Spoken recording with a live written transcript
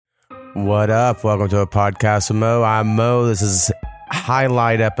What up? Welcome to a podcast with Mo. I'm Mo. This is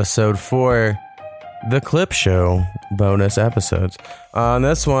highlight episode for the Clip Show bonus episodes. On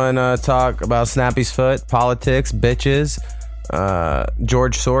this one, talk about Snappy's foot, politics, bitches,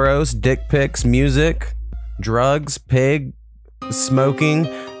 George Soros, dick pics, music, drugs, pig, smoking,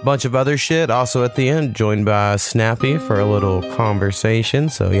 bunch of other shit. Also at the end, joined by Snappy for a little conversation.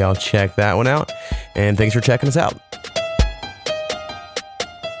 So y'all check that one out. And thanks for checking us out.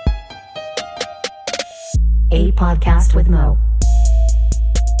 A podcast with Mo.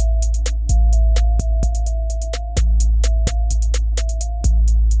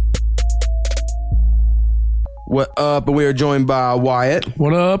 What up? We are joined by Wyatt.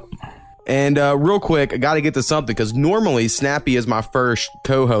 What up? And real quick, I got to get to something because normally Snappy is my first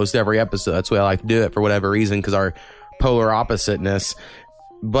co-host every episode. That's the way I like to do it for whatever reason because our polar oppositeness.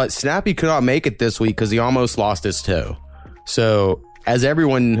 But Snappy could not make it this week because he almost lost his toe. So as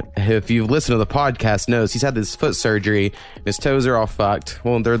everyone, if you've listened to the podcast, knows, he's had this foot surgery. His toes are all fucked.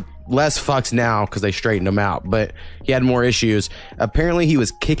 Well, they're less fucked now because they straightened them out, but he had more issues. Apparently, he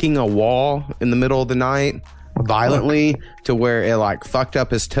was kicking a wall in the middle of the night violently to where it like fucked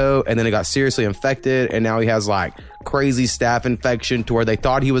up his toe, and then it got seriously infected, and now he has like crazy staph infection to where they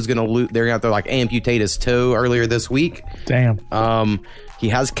thought he was gonna lose. They're gonna have to like amputate his toe earlier this week. Damn. He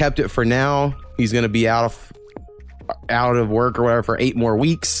has kept it for now. He's gonna be out of work or whatever for 8 more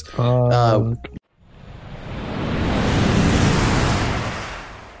weeks.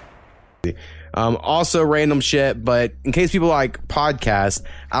 Also random shit, but in case people like podcasts,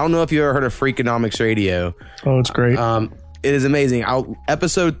 I don't know if you ever heard of Freakonomics Radio. Oh, it's great. It is amazing.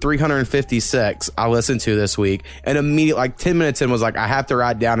 Episode 356 I listened to this week, and immediately, like 10 minutes in, was like, I have to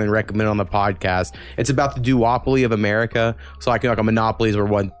write down and recommend on the podcast. It's about the duopoly of America. So like a monopoly is where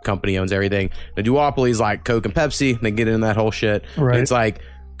one company owns everything. The duopoly is like Coke and Pepsi. They get into that whole shit. Right. It's like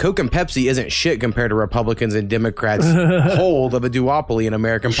Coke and Pepsi isn't shit compared to Republicans and Democrats' hold of a duopoly in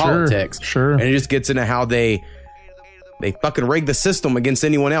American politics. Sure. And it just gets into how they fucking rig the system against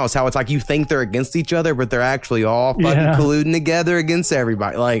anyone else. How it's like you think they're against each other, but they're actually all fucking colluding together against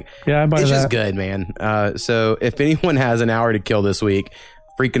everybody. Like, it's just good, man. So if anyone has an hour to kill this week,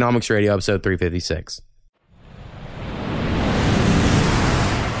 Freakonomics Radio episode 356.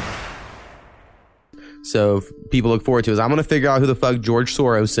 So if people look forward to is I'm going to figure out who the fuck George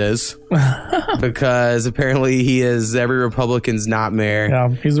Soros is because apparently he is every Republican's nightmare. Yeah,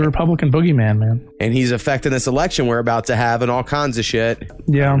 he's a Republican boogeyman, man. And he's affecting this election we're about to have and all kinds of shit.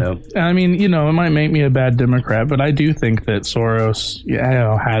 Yeah. I mean, it might make me a bad Democrat, but I do think that Soros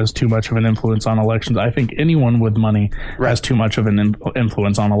has too much of an influence on elections. I think anyone with money has too much of an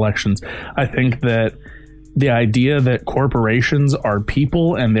influence on elections. I think that the idea that corporations are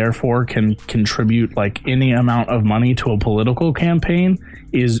people and therefore can contribute like any amount of money to a political campaign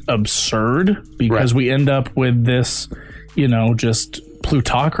is absurd because we end up with this, just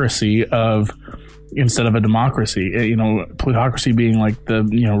plutocracy instead of a democracy, plutocracy being like the,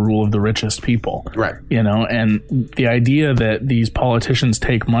 rule of the richest people. Right. And the idea that these politicians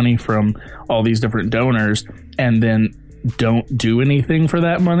take money from all these different donors and then don't do anything for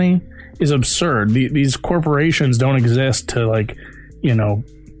that money is absurd. These corporations don't exist to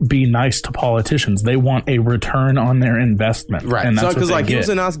be nice to politicians. They want a return on their investment. Right. And that's because he was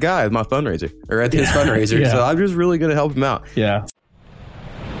a nice guy at my fundraiser or at his fundraiser. So I'm just really going to help him out. Yeah.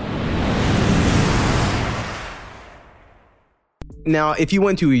 Now, if you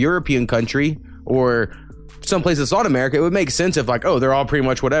went to a European country or someplace that's not America, it would make sense if they're all pretty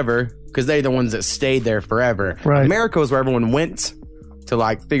much whatever because they're the ones that stayed there forever. Right. America was where everyone went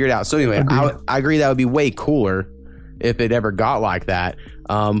to figure it out. So anyway, I agree that would be way cooler if it ever got like that.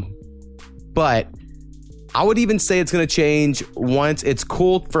 But I would even say it's going to change once it's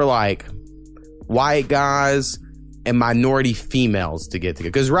cool for white guys and minority females to get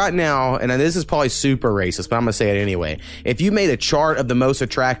together. Because right now, and this is probably super racist, but I'm going to say it anyway. If you made a chart of the most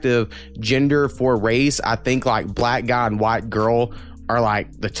attractive gender for race, I think black guy and white girl are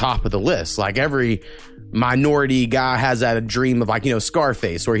the top of the list. Every minority guy has that dream of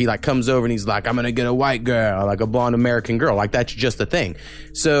Scarface, where he comes over and he's like, I'm gonna get a white girl, a blonde American girl. That's just a thing.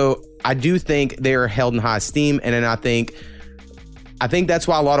 So I do think they're held in high esteem, and then I think that's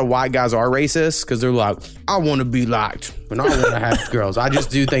why a lot of white guys are racist, because they're like, I want to be liked and I want to have girls. I just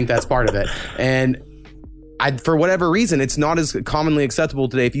do think that's part of it. And for whatever reason, it's not as commonly acceptable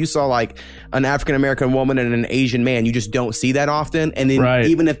today. If you saw an African American woman and an Asian man, you just don't see that often. And then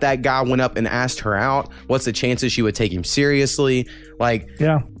even if that guy went up and asked her out, what's the chances she would take him seriously?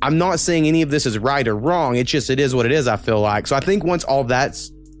 I'm not saying any of this is right or wrong. It is what it is, I feel like. So I think once all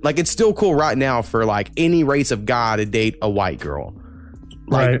that's it's still cool right now for any race of guy to date a white girl.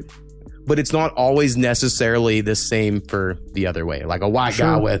 but it's not always necessarily the same for the other way. Like a white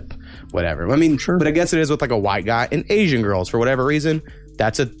guy with whatever. I mean, but I guess it is with like a white guy and Asian girls for whatever reason.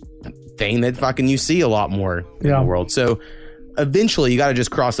 That's a thing that fucking you see a lot more in the world. So eventually you got to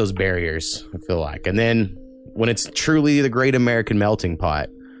just cross those barriers, I feel like. And then when it's truly the great American melting pot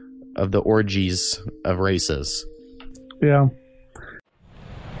of the orgies of races. Yeah.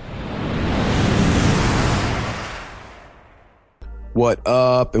 What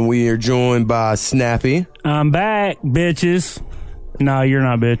up? And we are joined by Snappy. I'm back, bitches. No, you're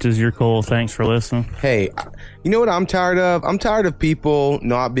not bitches. You're cool. Thanks for listening. Hey, you know what I'm tired of? I'm tired of people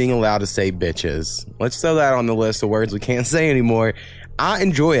not being allowed to say bitches. Let's throw that on the list of words we can't say anymore. I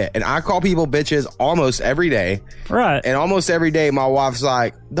enjoy it. And I call people bitches almost every day. Right. And almost every day my wife's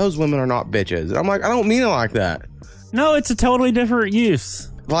like, those women are not bitches. And I'm like, I don't mean it like that. No, it's a totally different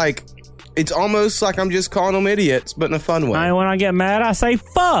use. Like, it's almost like I'm just calling them idiots, but in a fun way. When I get mad, I say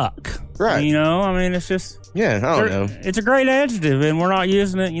fuck. Right. You know, I mean, it's just... Yeah, I don't know. It's a great adjective, and we're not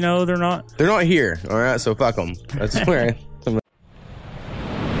using it. You know, they're not... They're not here, all right? So fuck them. That's where...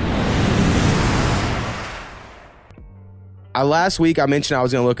 Last week, I mentioned I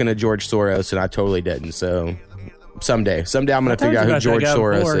was going to look into George Soros, and I totally didn't. So someday I'm going to figure out who George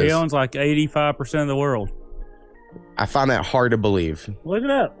Soros is. He owns like 85% of the world. I find that hard to believe. Look it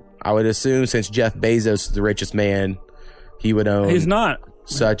up. I would assume since Jeff Bezos is the richest man, he would own... He's not.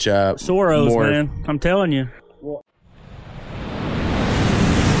 Such a... Soros, man. I'm telling you.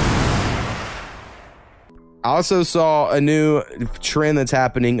 I also saw a new trend that's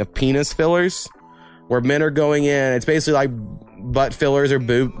happening of penis fillers, where men are going in. It's basically like butt fillers or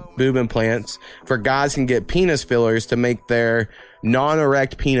boob implants, for guys can get penis fillers to make their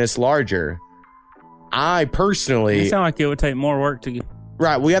non-erect penis larger. I personally... It sound like it would take more work to get...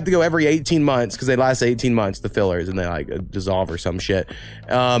 Right, we have to go every 18 months because they last 18 months, the fillers, and they like dissolve or some shit.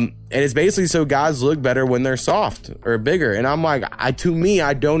 And it's basically so guys look better when they're soft or bigger. And I'm like, I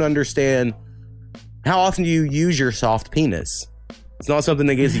don't understand, how often do you use your soft penis? It's not something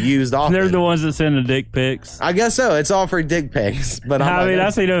that gets used often. They're the ones that send the dick pics. I guess so. It's all for dick pics. But I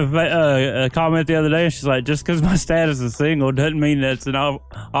seen a comment the other day, and she's like, just because my status is single doesn't mean that's an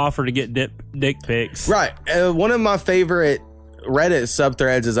offer to get dick pics. Right. One of my favorite Reddit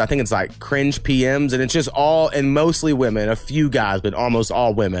subthreads is, I think it's like cringe PMs, and it's just all, and mostly women, a few guys, but almost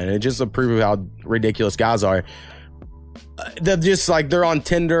all women. And it's just a proof of how ridiculous guys are. They're just like, they're on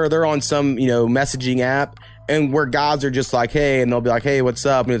Tinder, or they're on some, messaging app, and where guys are just like, hey, and they'll be like, hey, what's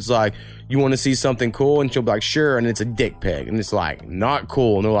up? And it's like, you want to see something cool? And she'll be like, sure. And it's a dick pic, and it's like, not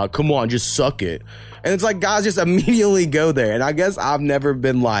cool. And they're like, come on, just suck it. And it's like, guys just immediately go there. And I guess I've never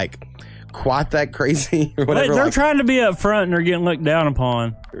been like quite that crazy or whatever. They're trying to be up front and they're getting looked down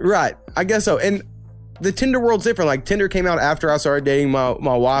upon. Right. I guess so. And the Tinder world's different. Like, Tinder came out after I started dating my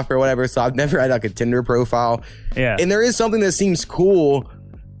wife or whatever, so I've never had like a Tinder profile. Yeah. And there is something that seems cool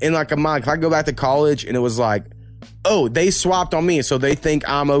in like a mind. I go back to college and it was like, oh, they swapped on me, so they think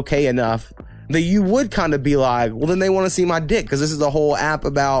I'm okay enough that you would kind of be like, well, then they want to see my dick because this is a whole app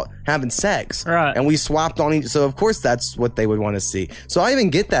about having sex. Right. And we swapped on each, so of course that's what they would want to see. So I even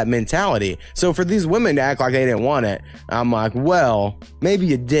get that mentality. So for these women to act like they didn't want it, I'm like, well, maybe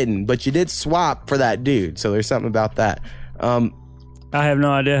you didn't, but you did swap for that dude. So there's something about that. I have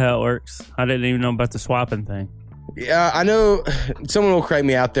no idea how it works. I didn't even know about the swapping thing. Yeah, I know someone will correct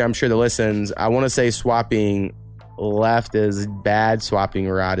me out there, I'm sure that listens. I want to say swapping left is bad, swapping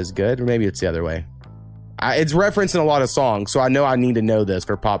right is good, or maybe it's the other way. It's referenced in a lot of songs, so I know I need to know this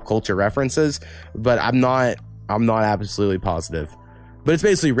for pop culture references, but I'm not absolutely positive. But it's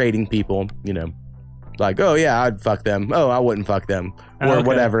basically rating people, like, oh yeah, I'd fuck them, oh I wouldn't fuck them, or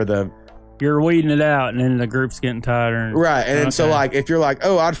whatever. You're weeding it out, and then the group's getting tighter. Right, and then so like if you're like,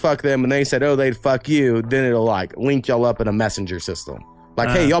 oh I'd fuck them, and they said, oh they'd fuck you, then it'll like link y'all up in a messenger system, like,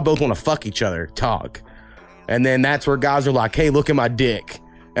 hey, y'all both want to fuck each other, talk. And then that's where guys are like, hey, look at my dick.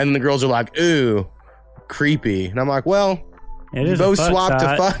 And then the girls are like, ooh, creepy. And I'm like, well, you both swapped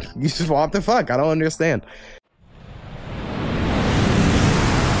to fuck. You swapped to fuck. I don't understand.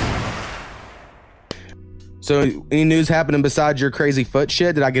 So any news happening besides your crazy foot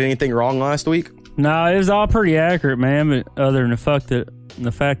shit? Did I get anything wrong last week? No, it was all pretty accurate, man. But other than the fact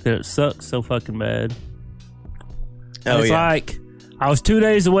that it sucks so fucking bad. It's like, I was 2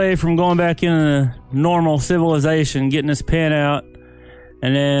 days away from going back into normal civilization, getting this pen out,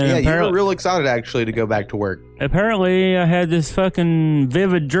 and then... Yeah, you were real excited, actually, to go back to work. Apparently, I had this fucking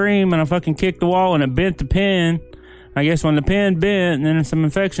vivid dream, and I fucking kicked the wall, and it bent the pen. I guess when the pen bent, and then some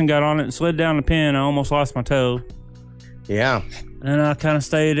infection got on it and slid down the pen, I almost lost my toe. Yeah. And I kind of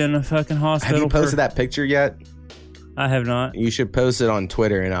stayed in the fucking hospital. Have you posted that picture yet? I have not. You should post it on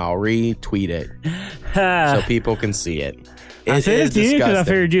Twitter, and I'll retweet it so people can see it. I said it to you because I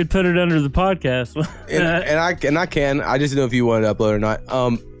figured you'd put it under the podcast. and I can. I just didn't know if you wanted to upload or not.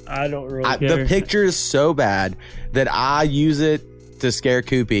 I don't really care. The picture is so bad that I use it to scare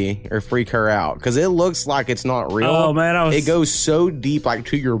Koopy or freak her out because it looks like it's not real. Oh man, it goes so deep, like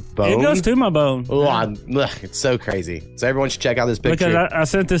to your bone. It goes to my bone. Oh, it's so crazy. So everyone should check out this picture. Because I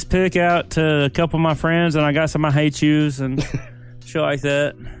sent this pic out to a couple of my friends, and I got some I hate yous and shit like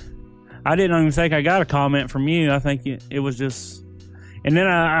that. I didn't even think I got a comment from you. I think it was just. And then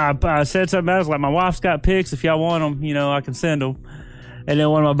I said something else like, my wife's got pics. If y'all want them, I can send them. And then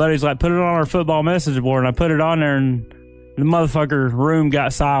one of my buddies like, put it on our football message board, and I put it on there, and the motherfucker room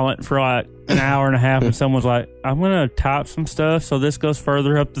got silent for like an hour and a half, and someone's like, I'm going to type some stuff so this goes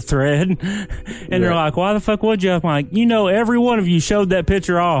further up the thread. And they're like, why the fuck would you? I'm like, every one of you showed that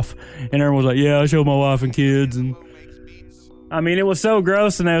picture off. And everyone's like, yeah, I showed my wife and kids. And I mean, it was so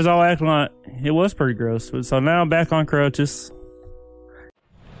gross, and they was all acting like it was pretty gross. So now I'm back on crutches.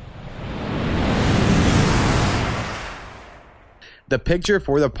 The picture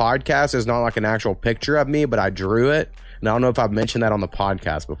for the podcast is not like an actual picture of me, but I drew it. And I don't know if I've mentioned that on the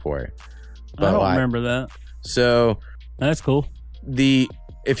podcast before. But I don't remember that. So that's cool.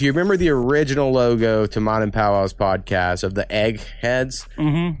 If you remember the original logo to Mine and Powwow's podcast of the egg heads,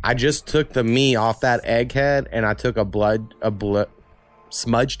 I just took the me off that egg head, and I took a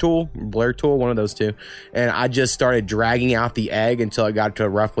smudge tool, blur tool, one of those two, and I just started dragging out the egg until it got to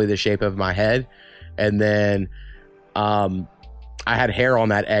roughly the shape of my head, and then I had hair on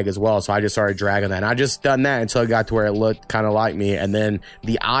that egg as well, so I just started dragging that. And I just done that until it got to where it looked kind of like me. And then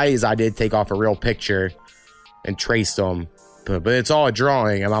the eyes, I did take off a real picture and traced them. But it's all a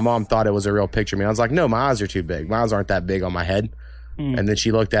drawing, and my mom thought it was a real picture of me. I was like, no, my eyes are too big. My eyes aren't that big on my head. And then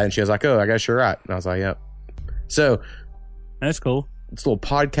she looked at it, and she was like, oh, I guess you're right. And I was like, yep. So that's cool. It's a little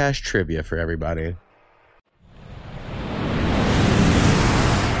podcast trivia for everybody.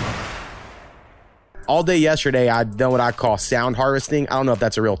 All day yesterday, I'd done what I call sound harvesting. I don't know if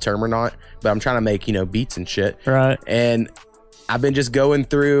that's a real term or not, but I'm trying to make, beats and shit. Right. And I've been just going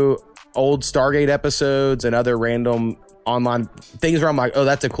through old Stargate episodes and other random online things where I'm like, oh,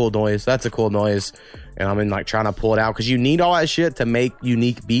 that's a cool noise. That's a cool noise. And I'm like trying to pull it out because you need all that shit to make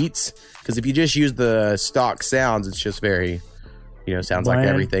unique beats. Because if you just use the stock sounds, it's just very, sounds like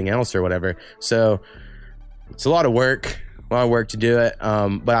everything else or whatever. So it's a lot of work. A lot of work to do it,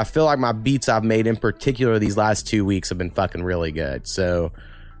 but I feel like my beats I've made in particular these last 2 weeks have been fucking really good. So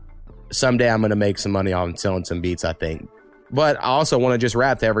someday I'm going to make some money on selling some beats, I think. But I also want to just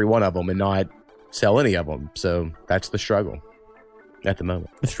rap to every one of them and not sell any of them. So that's the struggle at the moment.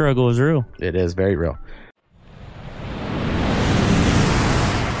 The struggle is real. It is very real.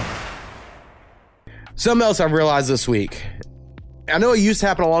 Something else I've realized this week. I know it used to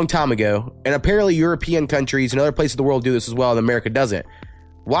happen a long time ago, and apparently European countries and other places of the world do this as well, and America doesn't.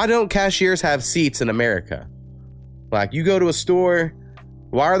 Why don't cashiers have seats in America? Like, you go to a store,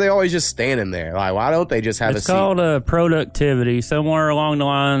 why are they always just standing there? Like, why don't they just have a seat? It's called productivity. Somewhere along the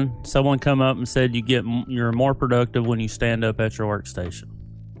line, someone come up and said you're more productive when you stand up at your workstation.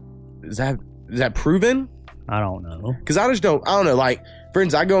 Is that proven? I don't know. Because I don't know. Like, for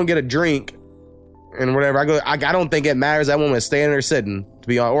instance, I go and get a drink, and whatever I don't think it matters that woman is standing or sitting, to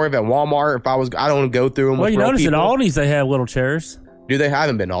be honest. Or if at Walmart, I don't go through them. Well, with you notice people. at Aldi's they have little chairs. Do they? I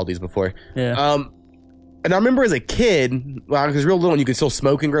haven't been to Aldi's before. Yeah. And I remember as a kid, because real little, you could still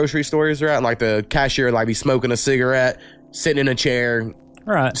smoke in grocery stores, right? And like the cashier would like be smoking a cigarette, sitting in a chair,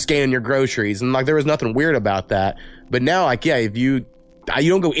 right, scanning your groceries, and like there was nothing weird about that. But now, like, yeah, if you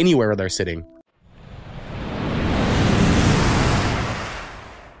don't go anywhere where they're sitting.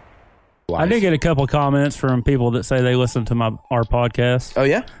 I did get a couple comments from people that say they listen to our podcast. Oh,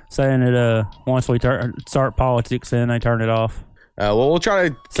 yeah? Saying that once we start politics in, they turn it off. Well, we'll try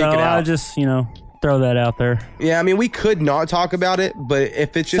to kick it out. I just, throw that out there. Yeah, I mean, we could not talk about it, but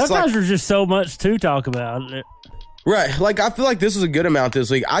if it's just sometimes there's just so much to talk about. Right. Like, I feel like this was a good amount this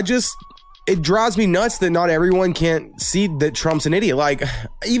week. It drives me nuts that not everyone can't see that Trump's an idiot. Like,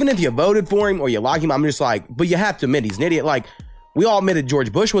 even if you voted for him or you like him, I'm just like, but you have to admit he's an idiot. Like, we all admitted George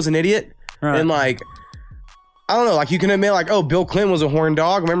Bush was an idiot. Right. And like, I don't know, like you can admit like, oh, Bill Clinton was a horn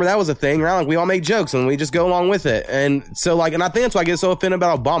dog. Remember that was a thing, right? Like we all make jokes and we just go along with it. And so like, and I think that's why I get so offended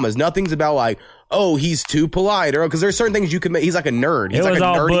about Obama. Nothing's about like, oh, he's too polite, or because there's certain things you can make. He's like a nerd. He's it was like a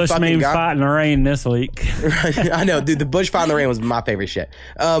all nerdy Bush memes guy. fighting the rain this week. Right. I know, dude. The Bush fighting the rain was my favorite shit.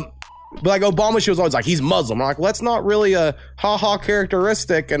 But like Obama, she was always like, he's Muslim. I'm like, well, that's not really a ha-ha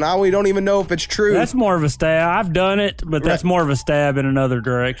characteristic, and now we don't even know if it's true. That's more of a stab. I've done it, but that's more of a stab in another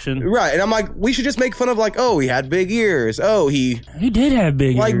direction. Right, and I'm like, we should just make fun of like, oh, he had big ears. Oh, he did have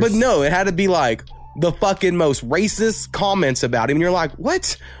big ears. But no, it had to be like the fucking most racist comments about him. And you're like,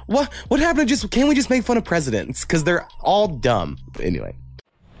 what? What happened to can't we just make fun of presidents? Because they're all dumb. Anyway.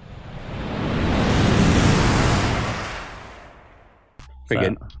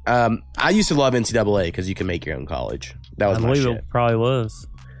 Pretty good. I used to love NCAA because you can make your own college. That was my shit. It probably was.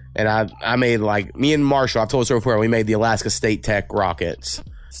 And I made like, me and Marshall, I've told you before, we made the Alaska State Tech Rockets.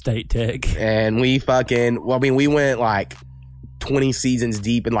 State Tech. And we went like 20 seasons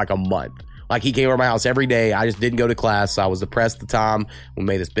deep in like a month. Like he came over to my house every day. I just didn't go to class. So I was depressed at the time. We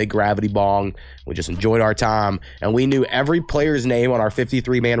made this big gravity bong. We just enjoyed our time. And we knew every player's name on our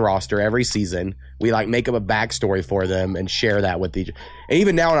 53-man roster every season. We like make up a backstory for them and share that with each. And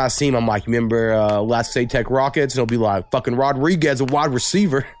even now when I see them, I'm like, remember Alaska State Tech Rockets? And it'll be like fucking Rodriguez, a wide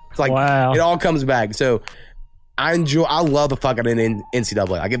receiver. It's like, wow. It all comes back. So I love the fucking NCAA.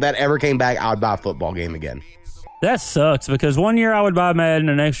 Like if that ever came back, I would buy a football game again. That sucks because one year I would buy Madden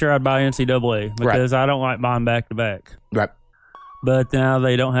and the next year I'd buy NCAA because I don't like buying back to back. Right. But now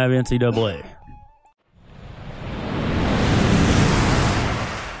they don't have NCAA.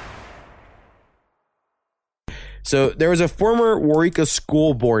 So there was a former Waurika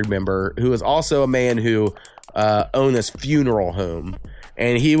school board member who was also a man who owned this funeral home.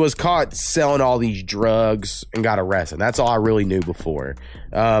 And he was caught selling all these drugs and got arrested. That's all I really knew before.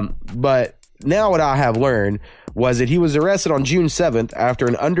 But now what I have learned was that he was arrested on June 7th after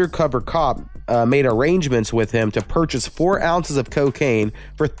an undercover cop made arrangements with him to purchase 4 ounces of cocaine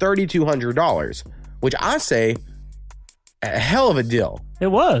for $3,200, which I say a hell of a deal. It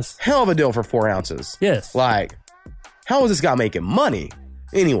was. Hell of a deal for 4 ounces. Yes. Like, how is this guy making money?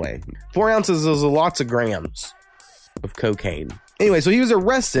 Anyway, 4 ounces is lots of grams of cocaine. Anyway, so he was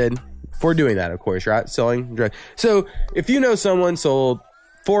arrested for doing that, of course, right? Selling drugs. So if you know someone sold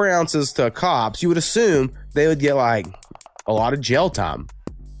 4 ounces to cops, you would assume they would get like a lot of jail time.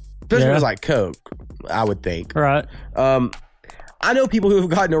 Especially if it was like coke, I would think. Right. I know people who have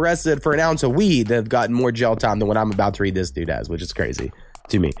gotten arrested for an ounce of weed that have gotten more jail time than what I'm about to read this dude has, which is crazy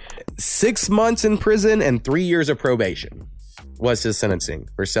to me. 6 months in prison and 3 years of probation was his sentencing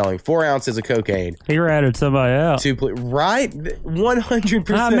for selling 4 ounces of cocaine. He ratted somebody out. Right?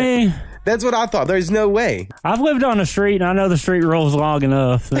 100%. I mean, that's what I thought. There's no way. I've lived on the street, and I know the street rolls long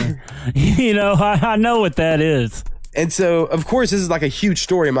enough. You know, I know what that is. And so, of course, this is like a huge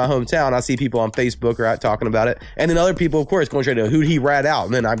story in my hometown. I see people on Facebook talking about it. And then other people, of course, going straight to who'd he rat out.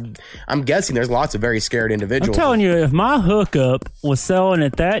 And then I'm guessing there's lots of very scared individuals. I'm telling you, if my hookup was selling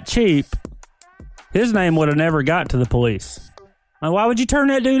it that cheap, his name would have never got to the police. Like, why would you turn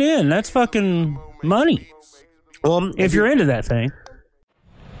that dude in? That's fucking money. Well, if you're into that thing.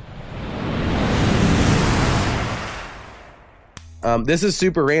 This is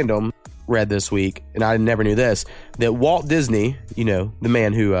super random. Read this week, and I never knew this, that Walt Disney, you know, the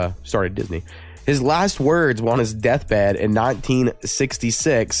man who started Disney, his last words on his deathbed in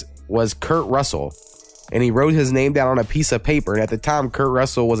 1966 was Kurt Russell. And he wrote his name down on a piece of paper. And at the time, Kurt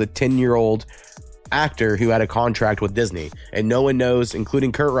Russell was a 10-year-old actor who had a contract with Disney. And no one knows,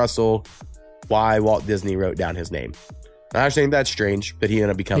 including Kurt Russell, why Walt Disney wrote down his name. I actually think that's strange, but he ended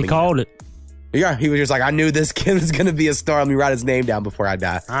up becoming... He called it. Yeah, he was just like, I knew this kid was going to be a star. Let me write his name down before I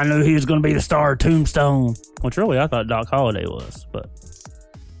die. I knew he was going to be the star of Tombstone. Which really, I thought Doc Holliday was, but...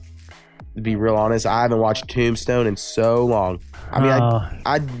 To be real honest, I haven't watched Tombstone in so long. I mean,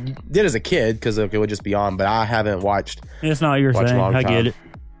 I did as a kid because it would just be on, but I haven't watched... It's not your thing. I get it.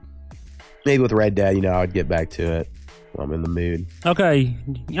 Maybe with Red Dad, I'd get back to it when I'm in the mood. Okay,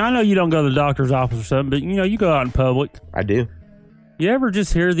 I know you don't go to the doctor's office or something, but, you go out in public. I do. You ever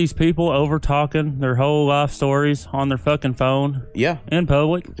just hear these people over talking their whole life stories on their fucking phone? Yeah. In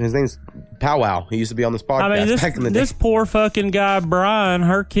public? His name's Powwow. He used to be on this podcast back in the day. This poor fucking guy, Brian,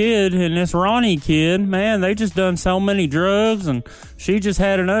 her kid, and this Ronnie kid, man, they just done so many drugs, and she just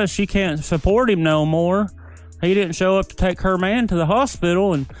had enough. She can't support him no more. He didn't show up to take her man to the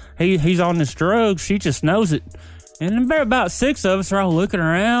hospital, and he's on this drug. She just knows it. And about 6 of us are all looking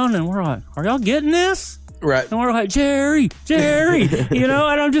around, and we're like, are y'all getting this? Right. And we're like, Jerry, and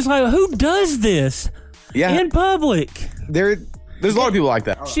I'm just like, who does this in public? There's a lot of people like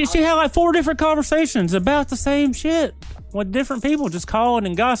that. She had like 4 different conversations about the same shit with different people just calling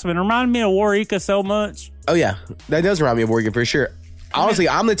and gossiping. It reminded me of Waurika so much. Oh, yeah. That does remind me of Waurika for sure. Honestly,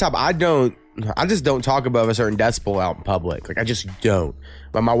 I'm the type, I just don't talk above a certain decibel out in public. Like, I just don't.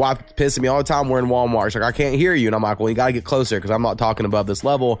 But my wife pisses me all the time. We're in Walmart. She's like, I can't hear you. And I'm like, well, you got to get closer because I'm not talking above this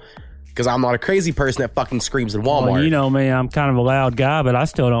level. because I'm not a crazy person that fucking screams in Walmart. Well, you know me, I'm kind of a loud guy, but I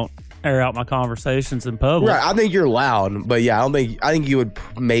still don't air out my conversations in public. Right, I think you're loud, but yeah, I think you would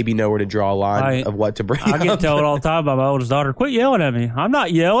maybe know where to draw a line of what to bring up. I get told all the time by my oldest daughter, quit yelling at me. I'm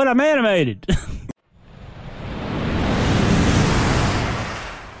not yelling, I'm animated.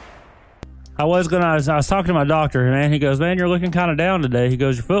 I was talking to my doctor, man. He goes, man, you're looking kind of down today. He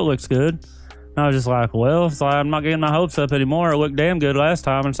goes, your foot looks good. And I was just like, well, it's like I'm not getting my hopes up anymore. It looked damn good last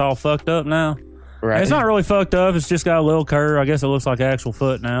time, and it's all fucked up now. Right. And it's not really fucked up. It's just got a little curve. I guess it looks like actual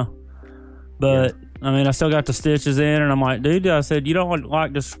foot now. But, yeah. I mean, I still got the stitches in, and I'm like, dude, I said, you don't want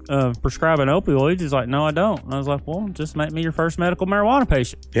like just prescribing opioids? He's like, no, I don't. And I was like, well, just make me your first medical marijuana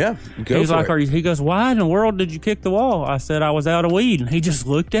patient. Yeah, go He's for like, it. He goes, why in the world did you kick the wall? I said, I was out of weed. And he just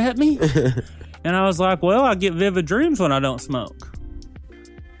looked at me. And I was like, well, I get vivid dreams when I don't smoke.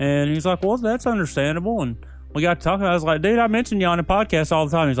 And he's like, well, that's understandable. And we got talking. I was like, dude, I mention you on the podcast all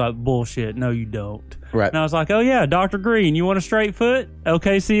the time. He's like, bullshit. No, you don't. Right. And I was like, oh, yeah, Dr. Green, you want a straight foot?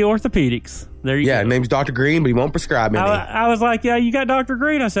 OKC Orthopedics. There you go. Yeah, name's Dr. Green, but he won't prescribe any. I was like, yeah, you got Dr.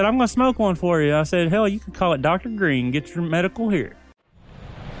 Green. I said, I'm going to smoke one for you. I said, hell, you can call it Dr. Green. Get your medical here.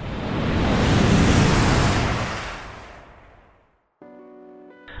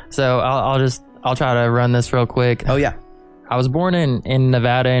 So I'll try to run this real quick. Oh, yeah. I was born in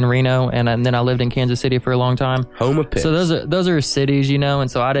Nevada in Reno, and then I lived in Kansas City for a long time. Home of Pics. So those are cities, you know, and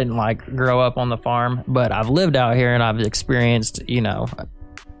so I didn't like grow up on the farm, but I've lived out here and I've experienced, you know,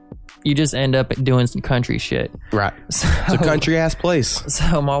 you just end up doing some country shit. Right. So, it's a country ass place.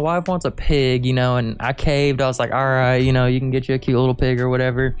 So my wife wants a pig, you know, and I caved. I was like, all right, you know, you can get you a cute little pig or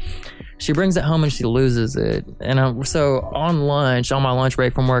whatever. She brings it home and she loses it. And so on my lunch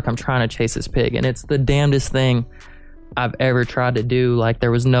break from work, I'm trying to chase this pig, and it's the damnedest thing I've ever tried to do. Like,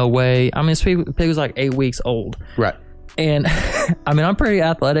 there was no way. I mean, this pig was like 8 weeks old. Right. And I mean, I'm pretty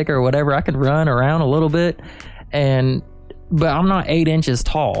athletic or whatever. I could run around a little bit, but I'm not 8 inches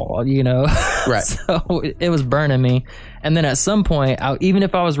tall, you know? Right. So it was burning me. And then at some point, even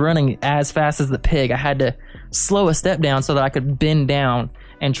if I was running as fast as the pig, I had to slow a step down so that I could bend down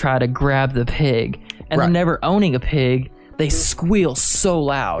and try to grab the pig. And then never owning a pig, they squeal so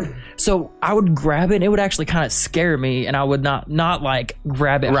loud. So I would grab it, and it would actually kind of scare me, and I would not like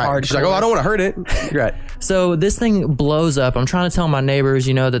grab it hard. She's like, oh, I don't want to hurt it. Right. So this thing blows up. I'm trying to tell my neighbors,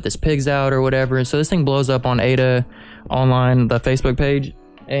 you know, that this pig's out or whatever. And so this thing blows up on Ada online, the Facebook page,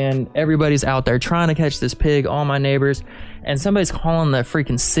 and everybody's out there trying to catch this pig, all my neighbors, and somebody's calling the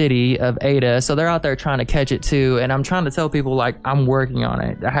freaking city of Ada, so they're out there trying to catch it too. And I'm trying to tell people, like, I'm working on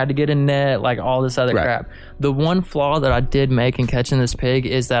it. I had to get a net, like all this other crap. The one flaw that I did make in catching this pig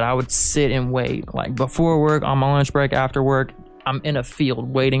is that I would sit and wait, like before work, on my lunch break, after work. I'm in a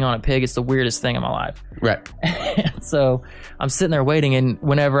field waiting on a pig. It's the weirdest thing in my life. Right. So I'm sitting there waiting, and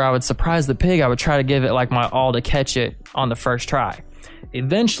whenever I would surprise the pig, I would try to give it like my all to catch it on the first try.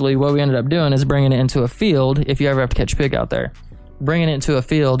 Eventually, what we ended up doing is bringing it into a field. If you ever have to catch a pig out there, bringing it into a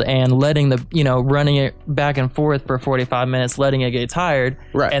field and letting running it back and forth for 45 minutes, letting it get tired,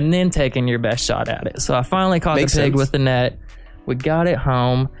 and then taking your best shot at it. So I finally caught the pig with the net. We got it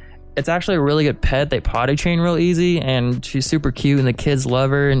home. It's actually a really good pet. They potty train real easy, and she's super cute, and the kids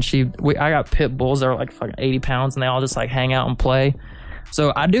love her. And I got pit bulls that are like fucking 80 pounds, and they all just like hang out and play.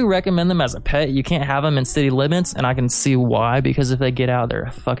 So I do recommend them as a pet. You can't have them in city limits, and I can see why, because if they get out, they're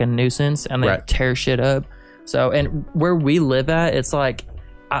a fucking nuisance, and they tear shit up. So, and where we live at, it's like,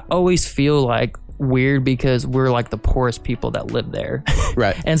 I always feel like weird because we're like the poorest people that live there.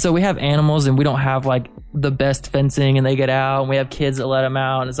 Right. And so we have animals, and we don't have like the best fencing, and they get out, and we have kids that let them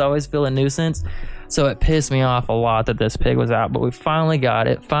out, and it's always feel a nuisance. So it pissed me off a lot that this pig was out, but we finally got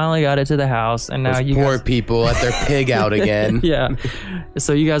it to the house, and now you poor people let their pig out again. Yeah.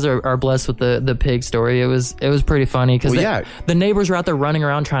 So you guys are blessed with the pig story. It was pretty funny because the neighbors were out there running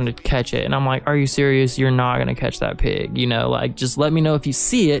around trying to catch it, and I'm like, are you serious? You're not gonna catch that pig, you know? Like, just let me know if you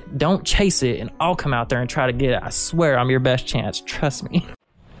see it. Don't chase it, and I'll come out there and try to get it. I swear I'm your best chance. Trust me.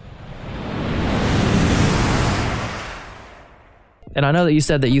 And I know that you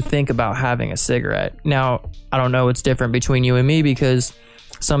said that you think about having a cigarette. Now, I don't know what's different between you and me, because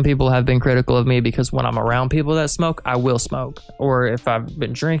some people have been critical of me because when I'm around people that smoke, I will smoke. Or if I've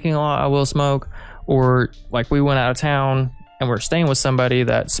been drinking a lot, I will smoke. Or like we went out of town and we're staying with somebody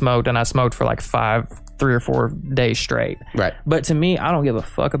that smoked, and I smoked for like 3 or 4 days straight. Right. But to me, I don't give a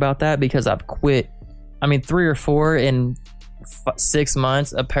fuck about that because I've quit. I mean, 3 or 4 in 6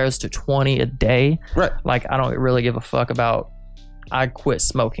 months opposed to 20 a day. Right. Like, I don't really give a fuck about. I quit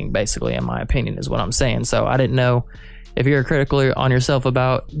smoking, basically, in my opinion, is what I'm saying. So I didn't know if you're critical on yourself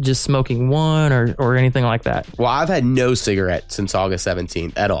about just smoking one or anything like that. Well, I've had no cigarette since August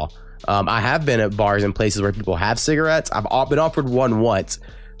 17th at all. I have been at bars and places where people have cigarettes. I've been offered one once,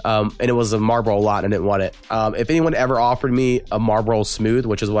 and it was a Marlboro Light, and I didn't want it. If anyone ever offered me a Marlboro Smooth,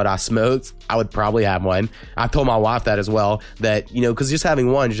 which is what I smoked, I would probably have one. I told my wife that as well, that, you know, because just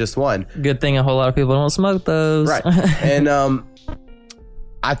having one is just one. Good thing a whole lot of people don't smoke those. Right. And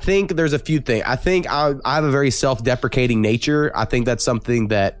I think there's a few things. I think I have a very self-deprecating nature. I think that's something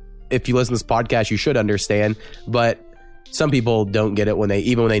that if you listen to this podcast, you should understand. But some people don't get it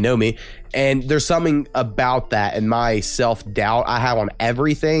even when they know me. And there's something about that and my self-doubt I have on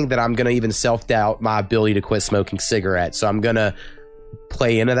everything that I'm going to even self-doubt my ability to quit smoking cigarettes. So I'm going to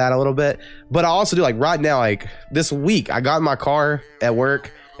play into that a little bit. But I also do, like right now, like this week, I got in my car at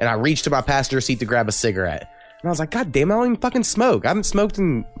work and I reached to my passenger seat to grab a cigarette. And I was like, God damn, I don't even fucking smoke. I haven't smoked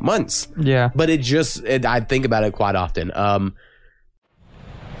in months. Yeah. But I think about it quite often.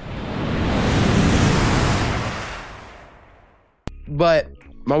 But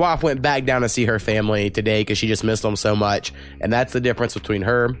my wife went back down to see her family today because she just missed them so much. And that's the difference between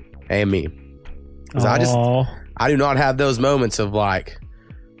her and me. Because I do not have those moments of like,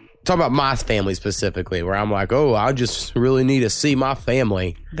 talking about my family specifically, where I'm like, oh, I just really need to see my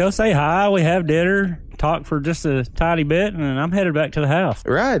family. Go say hi. We have dinner. Talk for just a tiny bit, and I'm headed back to the house.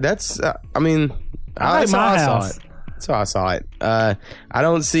 Right. That's, that's how I saw it. That's how I saw it. I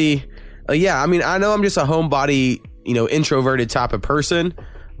don't see, I mean, I know I'm just a homebody, you know, introverted type of person,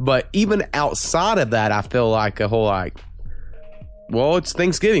 but even outside of that, I feel like a whole like, well, it's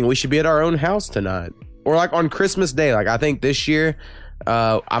Thanksgiving. We should be at our own house tonight. Or like on Christmas Day. Like I think this year,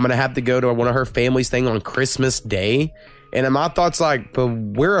 I'm going to have to go to one of her family's thing on Christmas Day. And my thoughts like, but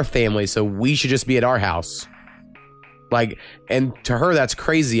we're a family, so we should just be at our house. Like, and to her, that's a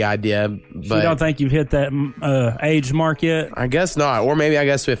crazy idea. But you don't think you've hit that age mark yet? I guess not. Or maybe I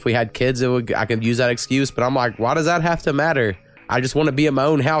guess if we had kids, I could use that excuse. But I'm like, why does that have to matter? I just want to be at my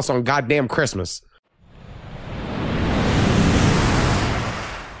own house on goddamn Christmas.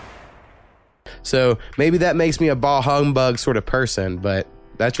 So maybe that makes me a ball humbug sort of person, but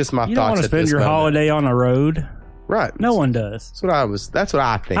that's just my thoughts. You don't want to spend your holiday on the road. Right. No one does. That's what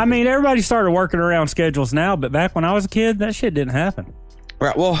I think. I mean, everybody started working around schedules now, but back when I was a kid, that shit didn't happen.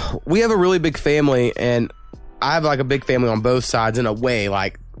 Right. Well, we have a really big family, and I have like a big family on both sides in a way.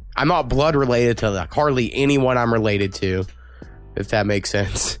 Like, I'm not blood related to like hardly anyone I'm related to, if that makes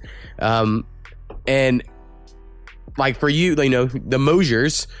sense. And like for you, you know, the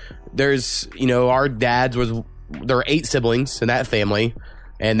Mosiers, there's, you know, our dads there were 8 siblings in that family.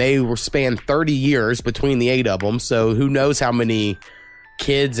 And they were spanned 30 years between the 8 of them. So who knows how many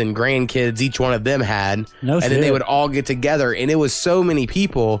kids and grandkids each one of them had. No shit. And then they would all get together. And it was so many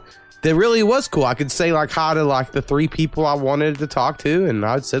people that really was cool. I could say like hi to like the 3 people I wanted to talk to. And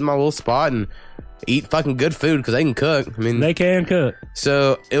I'd sit in my little spot and eat fucking good food because they can cook. I mean, they can cook.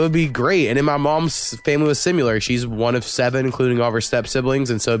 So it would be great. And then my mom's family was similar. She's one of 7, including all of her step siblings.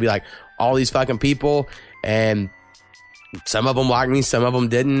 And so it'd be like all these fucking people. And some of them liked me, some of them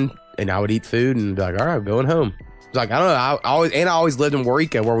didn't, and I would eat food and be like, all right, I'm going home. It's like, I don't know, I always lived in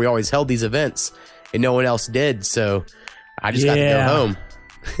Waurika where we always held these events and no one else did, so I just got to go home.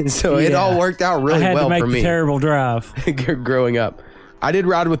 And so it all worked out really well for me. I had to make the terrible drive. Growing up. I did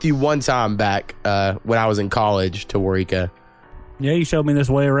ride with you one time back when I was in college to Waurika. Yeah, you showed me this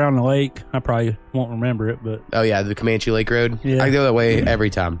way around the lake. I probably won't remember it, but... Oh yeah, the Comanche Lake Road? Yeah. I go that way every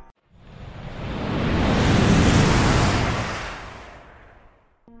time.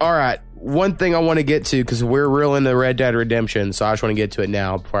 All right, one thing I want to get to, because we're real into Red Dead Redemption, so I just want to get to it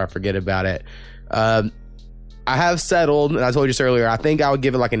now before I forget about it. I have settled, and I told you this earlier, I think I would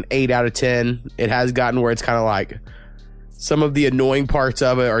give it like an 8 out of 10. It has gotten where it's kind of like some of the annoying parts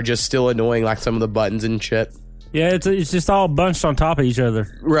of it are just still annoying, like some of the buttons and shit. Yeah, it's just all bunched on top of each other.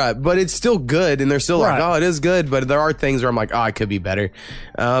 Right, but it's still good, and they're still like, oh, it is good, but there are things where I'm like, oh, it could be better.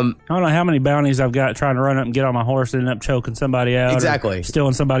 I don't know how many bounties I've got trying to run up and get on my horse and end up choking somebody out. Exactly. Or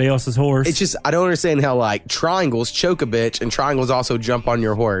stealing somebody else's horse. It's just, I don't understand how, like, triangles choke a bitch, and triangles also jump on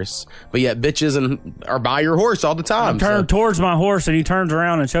your horse, but yet bitches are by your horse all the time. I turn towards my horse, and he turns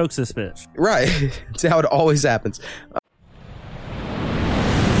around and chokes this bitch. Right. It's how it always happens.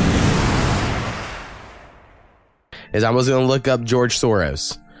 Is I was going to look up George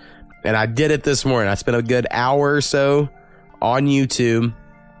Soros. And I did it this morning. I spent a good hour or so on YouTube.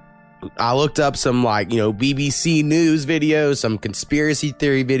 I looked up some, like, you know, BBC News videos, some conspiracy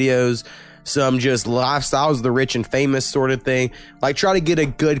theory videos, some just lifestyles of the rich and famous sort of thing. Like, try to get a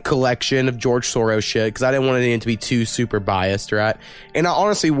good collection of George Soros shit, because I didn't want it to be too super biased, right? And I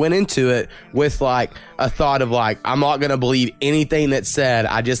honestly went into it with, like, a thought of, like, I'm not going to believe anything that's said.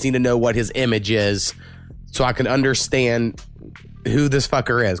 I just need to know what his image is, so I can understand who this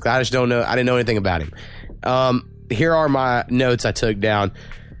fucker is, 'cause I just don't know. I didn't know anything about him. Here are my notes I took down.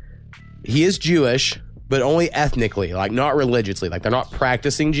 He is Jewish, but only ethnically, like not religiously. Like they're not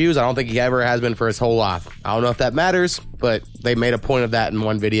practicing Jews. I don't think he ever has been for his whole life. I don't know if that matters, but they made a point of that in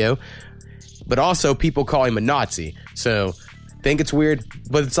one video. But also people call him a Nazi. So I think it's weird,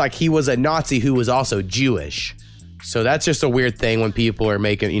 but it's like he was a Nazi who was also Jewish. So that's just a weird thing when people are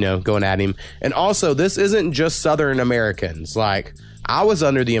making, going at him. And also, this isn't just Southern Americans. Like, I was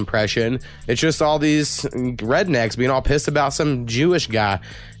under the impression it's just all these rednecks being all pissed about some Jewish guy.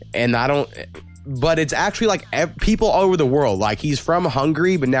 And but it's actually like people all over the world. Like, he's from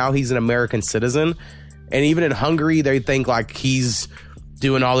Hungary, but now he's an American citizen. And even in Hungary, they think like he's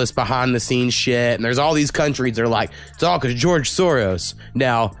doing all this behind the scenes shit. And there's all these countries that are like, it's all because George Soros.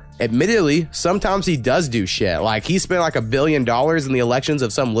 Now, admittedly, sometimes he does do shit. Like, he spent like $1 billion in the elections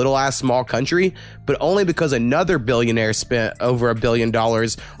of some little ass small country, but only because another billionaire spent over $1 billion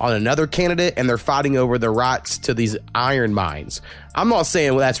on another candidate, and they're fighting over the rights to these iron mines. I'm not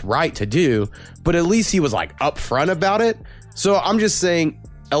saying that's right to do, but at least he was like upfront about it. So I'm just saying,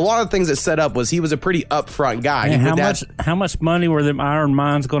 a lot of things that set up was he was a pretty upfront guy. Man, how much money were them iron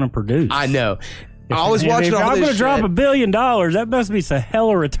mines going to produce? I know. I was watching all this shit. If I'm going to drop $1 billion, that must be a hell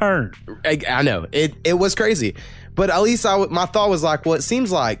of a return. I know. It was crazy. But at least my thought was like, well, it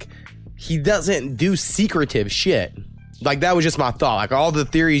seems like he doesn't do secretive shit. Like, that was just my thought. Like, all the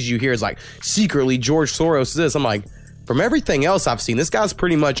theories you hear is like, secretly George Soros is this. I'm like, from everything else I've seen, this guy's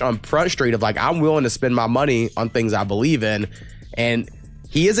pretty much on Front Street of like, I'm willing to spend my money on things I believe in. And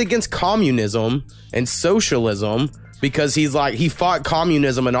he is against communism and socialism, because he's like, he fought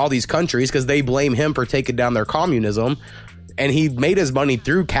communism in all these countries because they blame him for taking down their communism. And he made his money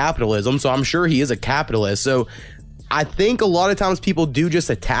through capitalism. So I'm sure he is a capitalist. So I think a lot of times people do just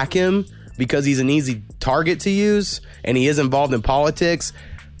attack him because he's an easy target to use and he is involved in politics.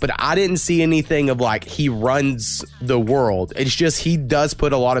 But I didn't see anything of like he runs the world. It's just he does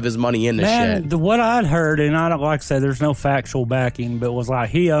put a lot of his money into shit. What I'd heard, and I don't like to say there's no factual backing, but was like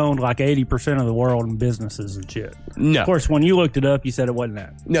he owned like 80% of the world in businesses and shit. No. Of course, when you looked it up, you said it wasn't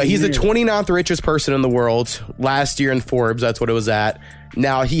that. No, he's the 29th richest person in the world. Last year in Forbes, that's what it was at.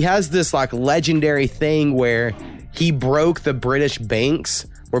 Now, he has this like legendary thing where he broke the British banks.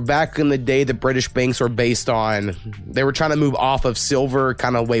 Where back in the day, the British banks were based on, they were trying to move off of silver,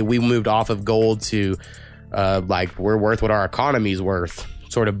 kind of way we moved off of gold to like we're worth what our economy's worth,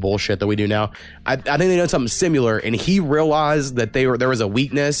 sort of bullshit that we do now. I think they done something similar, and he realized that there was a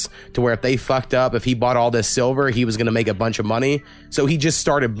weakness to where if they fucked up, if he bought all this silver, he was going to make a bunch of money. So he just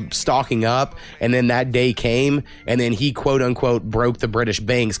started stocking up, and then that day came, and then he quote unquote broke the British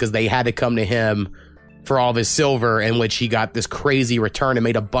banks because they had to come to him for all of his silver, in which he got this crazy return and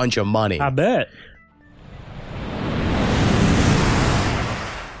made a bunch of money. I bet.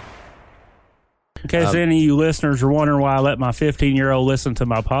 In case any of you listeners are wondering why I let my 15-year-old listen to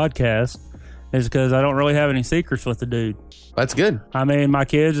my podcast, is because I don't really have any secrets with the dude. That's good. I mean, my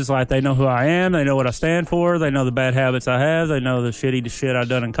kids, it's like they know who I am. They know what I stand for. They know the bad habits I have. They know the shitty shit I've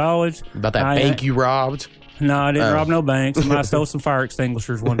done in college. About that bank you robbed? No, I didn't rob no banks. I stole some fire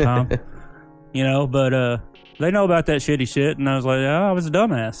extinguishers one time. But they know about that shitty shit, and I was like, I was a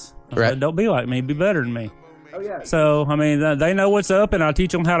dumbass. Like, don't be like me, be better than me. Oh, yeah. So, I mean, they know what's up, and I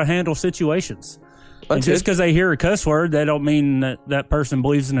teach them how to handle situations. And just because they hear a cuss word, that don't mean that person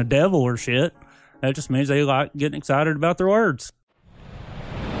believes in a devil or shit. That just means they like getting excited about their words.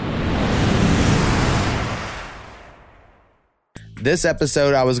 This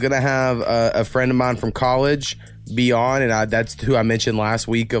episode, I was going to have a friend of mine from college be on, and that's who I mentioned last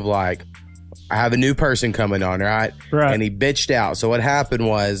week of like, I have a new person coming on, right? And he bitched out. So what happened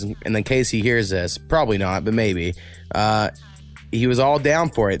was, and in case he hears this, probably not, but maybe, he was all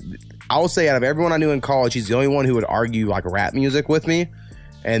down for it. I will say out of everyone I knew in college, he's the only one who would argue like rap music with me.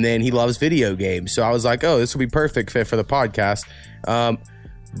 And then he loves video games. So I was like, oh, this would be perfect fit for the podcast.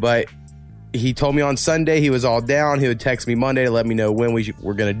 But he told me on Sunday he was all down. He would text me Monday to let me know when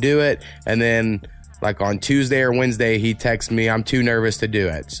we're going to do it. And then like on Tuesday or Wednesday, he texted me, I'm too nervous to do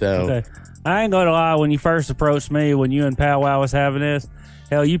it. So... Okay. I ain't gonna lie, when you first approached me, when you and Powwow was having this,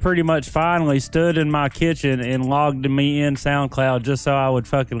 hell, you pretty much finally stood in my kitchen and logged me in SoundCloud just so I would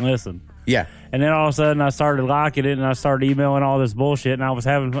fucking listen. Yeah. And then all of a sudden I started liking it and I started emailing all this bullshit and I was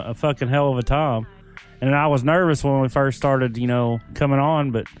having a fucking hell of a time. And I was nervous when we first started, coming on,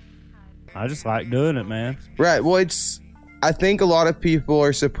 but I just like doing it, man. Right. Well, I think a lot of people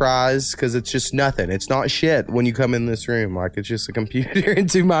are surprised because it's just nothing. It's not shit when you come in this room. Like, it's just a computer and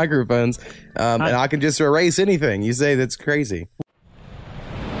two microphones. And I can just erase anything you say. That's crazy.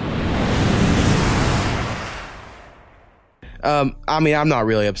 I mean, I'm not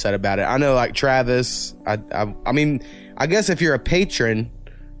really upset about it. I know, like Travis. I mean, I guess if you're a patron,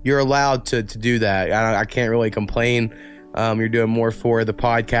 you're allowed to do that. I can't really complain. You're doing more for the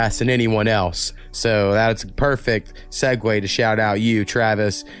podcast than anyone else. So that's a perfect segue to shout out you,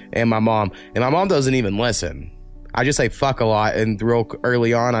 Travis, and my mom. And my mom doesn't even listen. I just say fuck a lot, and real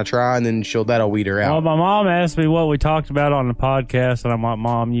early on I try, and then that'll weed her out. Well, my mom asked me what we talked about on the podcast, and I'm like,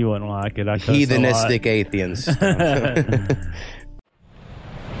 Mom, you wouldn't like it. I cuss Heathenistic atheists.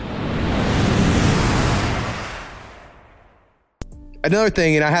 Another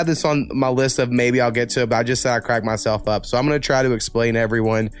thing, and I had this on my list of maybe I'll get to it, but I just said I cracked myself up. So I'm going to try to explain to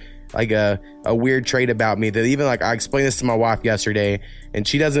everyone like a weird trait about me that even like I explained this to my wife yesterday, and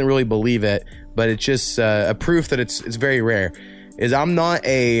she doesn't really believe it, but it's just a proof that it's very rare. Is I'm not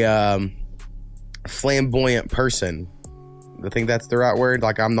a flamboyant person. I think that's the right word.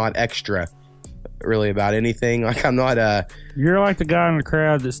 Like I'm not extra really about anything. Like I'm not You're like the guy in the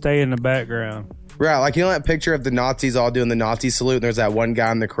crowd that stay in the background. Right, like you know that picture of the Nazis all doing the Nazi salute, and there's that one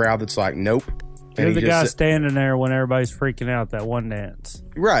guy in the crowd that's like, nope. You're the guy standing there when everybody's freaking out, that one dance.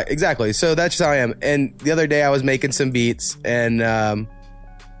 Right, exactly. So that's just how I am. And the other day I was making some beats, and I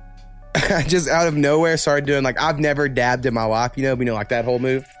just out of nowhere started doing, like, I've never dabbed in my life, like that whole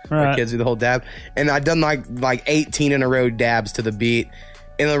move. Right. Where kids do the whole dab. And I'd done like 18 in a row dabs to the beat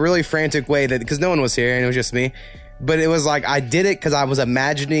in a really frantic way because no one was here and it was just me. But it was like I did it because I was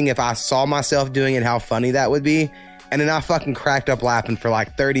imagining if I saw myself doing it, how funny that would be. And then I fucking cracked up laughing for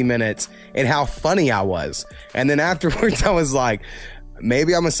like 30 minutes and how funny I was. And then afterwards I was like,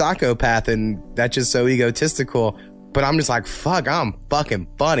 maybe I'm a psychopath and that's just so egotistical. But I'm just like, fuck, I'm fucking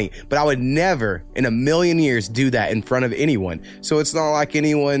funny. But I would never in a million years do that in front of anyone. So it's not like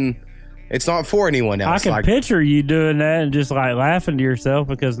it's not for anyone else. I can picture you doing that and just like laughing to yourself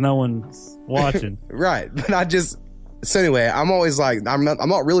because no one's watching. Right. But so anyway, I'm always like, I'm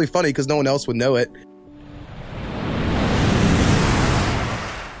not really funny because no one else would know it.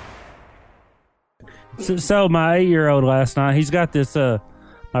 So my 8-year-old last night, he's got this,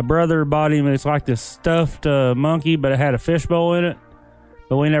 my brother bought him, it's like this stuffed monkey, but it had a fishbowl in it.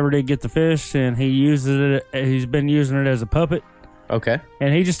 But we never did get the fish, and he's been using it as a puppet. Okay.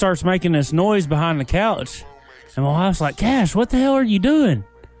 And he just starts making this noise behind the couch. And my wife's like, Cash, what the hell are you doing?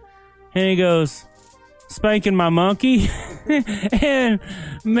 And he goes, spanking my monkey. And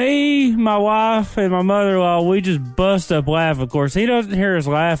me, my wife, and my mother-in-law, we just bust up laughing. Of course, he doesn't hear us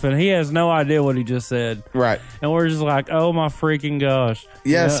laughing. He has no idea what he just said. Right. And we're just like, oh my freaking gosh.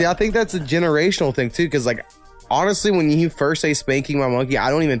 Yeah, see, I think that's a generational thing too, because like, honestly, when you first say spanking my monkey, I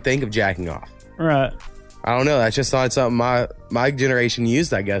don't even think of jacking off. Right. I don't know. That's just not something my generation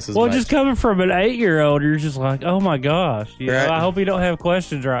used, I guess. Well, just coming from an 8-year-old, you're just like, oh my gosh. You know, I hope you don't have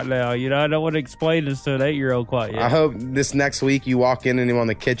questions right now. I don't want to explain this to an 8-year-old quite yet. I hope this next week you walk in and him on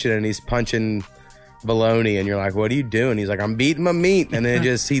the kitchen and he's punching bologna and you're like, what are you doing? He's like, I'm beating my meat. And then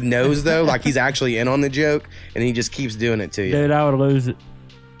he knows though, like he's actually in on the joke and he just keeps doing it to you. Dude, I would lose it.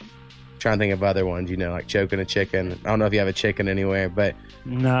 Trying to think of other ones, like choking a chicken. I don't know if you have a chicken anywhere, but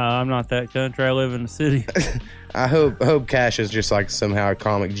no, I'm not that country. I live in the city. I hope Cash is just like somehow a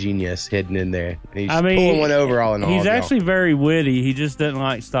comic genius hidden in there. He's pulling one over all in all. He's actually very witty. He just doesn't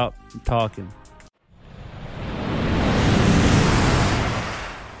like stop talking.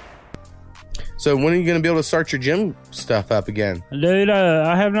 So when are you going to be able to start your gym stuff up again? Dude,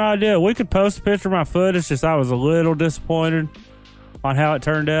 I have no idea. We could post a picture of my foot. It's just I was a little disappointed on how it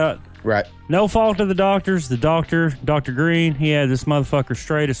turned out. Right. No fault of the doctors. The doctor, Dr. Green, he had this motherfucker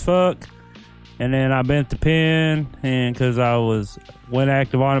straight as fuck. And then I bent the pin and because I went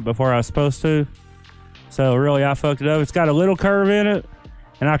active on it before I was supposed to. So really, I fucked it up. It's got a little curve in it,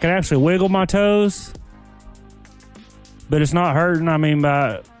 and I can actually wiggle my toes. But it's not hurting. I mean,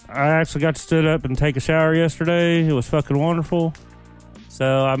 I actually got to stood up and take a shower yesterday. It was fucking wonderful.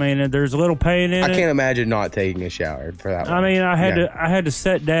 So, I mean, there's a little pain in it. I can't imagine not taking a shower for that one. I mean, I had to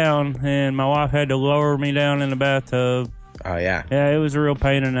sit down, and my wife had to lower me down in the bathtub. Oh, yeah. Yeah, it was a real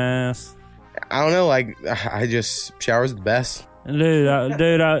pain in the ass. I don't know, shower's the best.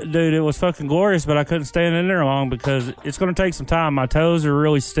 Dude, it was fucking glorious, but I couldn't stand in there long because it's going to take some time. My toes are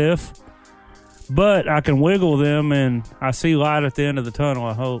really stiff, but I can wiggle them, and I see light at the end of the tunnel,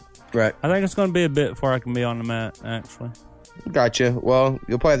 I hope. Right. I think it's going to be a bit before I can be on the mat, actually. Gotcha. Well,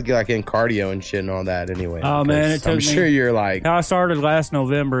 you'll probably have to get like in cardio and shit and all that anyway. Oh man, I'm sure you're like. How I started last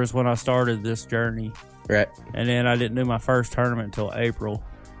November is when I started this journey. Right. And then I didn't do my first tournament until April.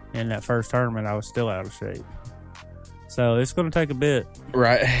 In that first tournament, I was still out of shape. So it's going to take a bit.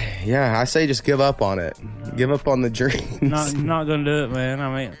 Right. Yeah, I say just give up on it. Give up on the dreams. Not going to do it, man.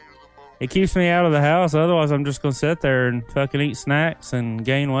 I mean, it keeps me out of the house. Otherwise, I'm just gonna sit there and fucking eat snacks and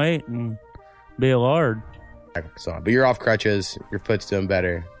gain weight and be a lard. But you're off crutches. Your foot's doing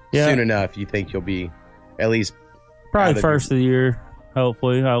better. Yeah. Soon enough, you think you'll be at least probably first of the year.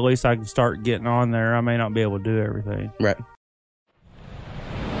 Hopefully, at least I can start getting on there. I may not be able to do everything. Right.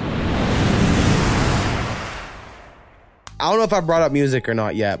 I don't know if I brought up music or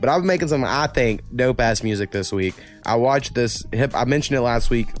not yet, but I've been making some, I think, dope-ass music this week. I watched this, I mentioned it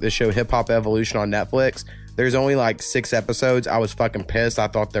last week, the show Hip Hop Evolution on Netflix. There's only like 6 episodes. I was fucking pissed. I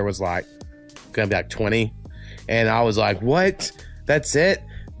thought there was like, gonna be like 20. And I was like, what? That's it?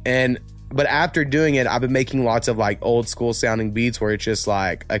 But after doing it, I've been making lots of like old school sounding beats where it's just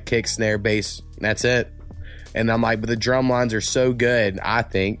like a kick, snare, bass, and that's it. And I'm like, but the drum lines are so good, I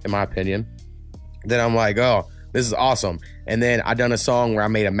think, in my opinion, that I'm like, oh, this is awesome. And then I done a song where I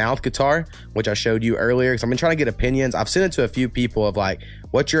made a mouth guitar, which I showed you earlier. Because I've been trying to get opinions. I've sent it to a few people of like,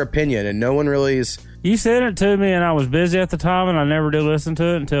 what's your opinion? And no one really is. You sent it to me and I was busy at the time and I never did listen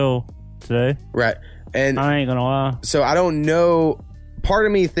to it until today. Right. And I ain't gonna lie. So I don't know. Part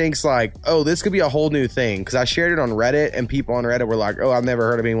of me thinks like, oh, this could be a whole new thing. Because I shared it on Reddit and people on Reddit were like, oh, I've never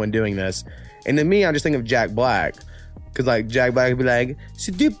heard of anyone doing this. And to me, I just think of Jack Black. Because like Jack Black would be like, like,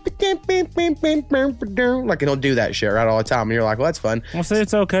 and he'll do that shit right all the time. And you're like, well, that's fun. Well, see,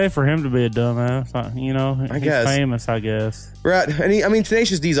 it's okay for him to be a dumbass. You know, he's famous, I guess. Right. And I mean,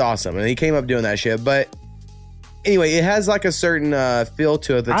 Tenacious D's awesome. And he came up doing that shit. But anyway, it has like a certain feel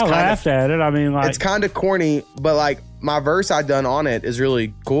to it. That's I laughed at it. I mean, like, it's kind of corny, but like my verse I done on it is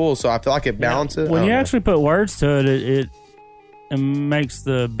really cool. So I feel like it balances. When you actually put words to it, it makes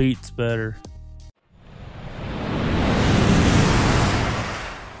the beats better.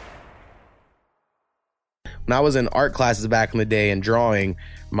 When I was in art classes back in the day and drawing,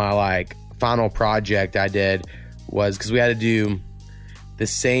 my like final project I did was because we had to do the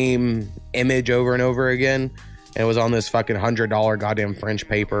same image over and over again. And it was on this fucking $100 goddamn French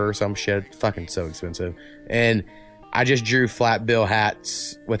paper or some shit. Fucking so expensive. And I just drew flat bill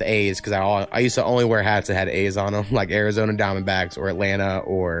hats with A's because I used to only wear hats that had A's on them, like Arizona Diamondbacks or Atlanta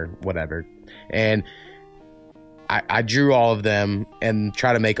or whatever. And I drew all of them and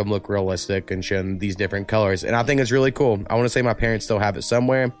try to make them look realistic and show them these different colors. And I think it's really cool. I want to say my parents still have it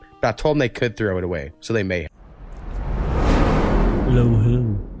somewhere, but I told them they could throw it away. So they may.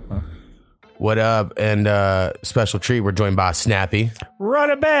 What up? And special treat, we're joined by Snappy. Run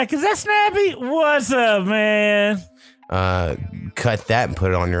it back. Is that Snappy? What's up, man? Cut that and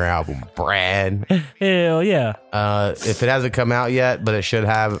put it on your album, Brad. Hell yeah. If it hasn't come out yet, but it should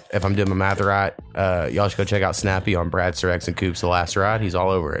have, if I'm doing my math right, y'all should go check out Snappy on Brad Surex and Coops The Last Ride. He's all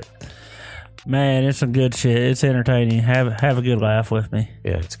over it. Man, it's some good shit. It's entertaining. Have a good laugh with me.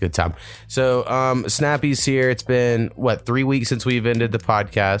 Yeah, it's a good time. So Snappy's here. It's been 3 weeks since we've ended the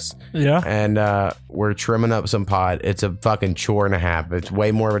podcast. Yeah. And we're trimming up some pod. It's a fucking chore and a half. It's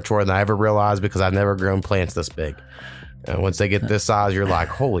way more of a chore than I ever realized because I've never grown plants this big. Once they get this size, you're like,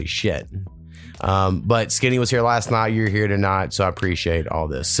 holy shit. But Skinny was here last night. You're here tonight. So I appreciate all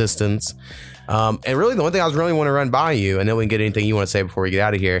the assistance. And really, the one thing I was really want to run by you, and then we can get anything you want to say before we get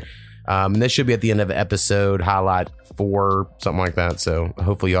out of here. And this should be at the end of episode highlight 4, something like that. So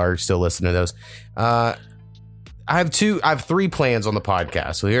hopefully you are still listening to those. I have 3 plans on the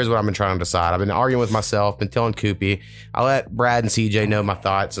podcast. So here's what I've been trying to decide. I've been arguing with myself, been telling Koopy. I'll let Brad and CJ know my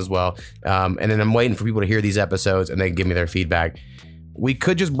thoughts as well. And then I'm waiting for people to hear these episodes and they can give me their feedback. We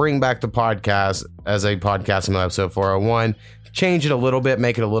could just bring back the podcast as a podcast in episode 401, change it a little bit,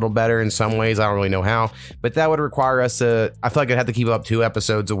 make it a little better in some ways. I don't really know how, but that would require us to, I feel like I'd have to keep up 2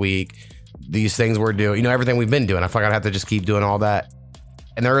 episodes a week. These things we're doing, everything we've been doing. I feel like I'd have to just keep doing all that.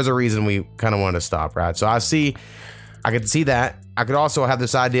 And there is a reason we kind of wanted to stop, right? So I could see that. I could also have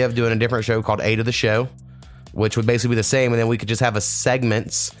this idea of doing a different show called A to the Show, which would basically be the same. And then we could just have a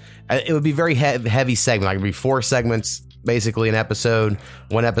segments. It would be very heavy segment. Like it'd be 4 segments, basically an episode,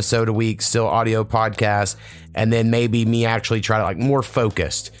 1 episode a week, still audio podcast. And then maybe me actually try to like more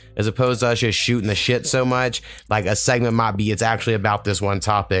focused as opposed to us just shooting the shit so much. Like a segment might be, it's actually about this one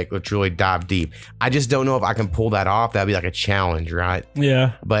topic. Let's really dive deep. I just don't know if I can pull that off. That'd be like a challenge, right?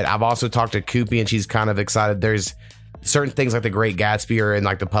 Yeah. But I've also talked to Koopy and she's kind of excited. There's certain things like The Great Gatsby are in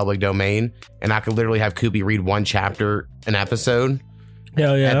like the public domain. And I could literally have Koopy read 1 chapter an episode.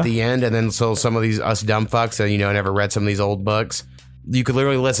 Hell yeah. At the end. And then so some of these us dumb fucks that, never read some of these old books, you could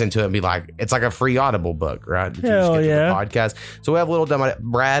literally listen to it and be like, it's like a free Audible book, right? Hell yeah. Podcast. So we have a little dumb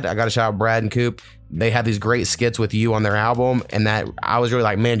Brad. I got to shout out Brad and Coop. They have these great skits with you on their album. And that I was really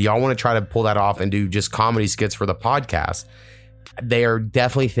like, man, do y'all want to try to pull that off and do just comedy skits for the podcast? They are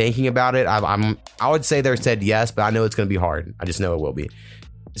definitely thinking about it. I would say they said yes, but I know it's going to be hard. I just know it will be.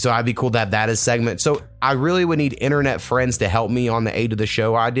 So I'd be cool to have that as segment. So I really would need internet friends to help me on the A to the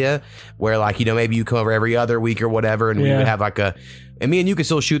show idea, where like, you know, maybe you come over every other week or whatever, and we would have like and me and you can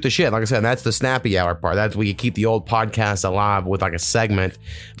still shoot the shit. Like I said, that's the Snappy Hour part. That's we could keep the old podcast alive with like a segment.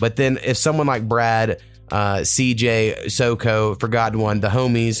 But then if someone like Brad, CJ, Soko, Forgotten One, the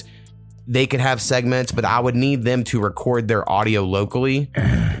homies, they could have segments, but I would need them to record their audio locally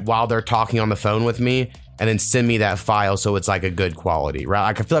while they're talking on the phone with me, and then send me that file so it's like a good quality, right?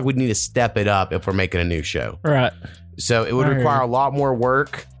 Like I feel like we need to step it up if we're making a new show. Right. So it would require a lot more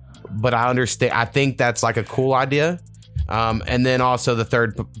work, but I understand. I think that's like a cool idea. And then also the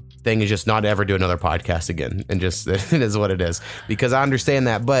third thing is just not ever do another podcast again, and just it is what it is, because I understand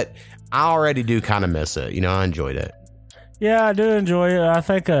that, but I already do kind of miss it. You know, I enjoyed it. Yeah, I do enjoy it. I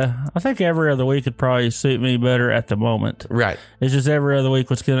think every other week would probably suit me better at the moment. Right. It's just every other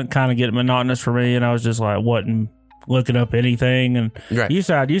week was going to kind of get monotonous for me, and I was just like, wasn't looking up anything. And I used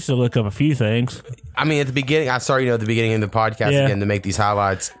to look up a few things. I mean, at the beginning, I saw, you know, at the beginning of the podcast again to make these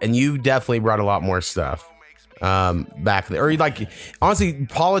highlights, and you definitely brought a lot more stuff back there. Or like, honestly,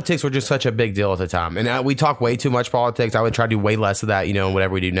 politics were just such a big deal at the time, and we talk way too much politics. I would try to do way less of that, you know, in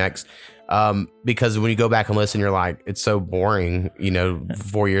whatever we do next. Because when you go back and listen, you're like, it's so boring, you know,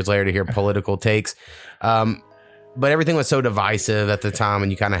 4 years later to hear political takes. But everything was so divisive at the time,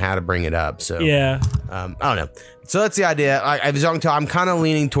 and you kind of had to bring it up. So yeah, I don't know. So that's the idea. I'm kind of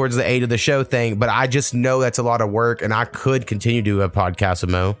leaning towards the A to the show thing, but I just know that's a lot of work, and I could continue to do a podcast of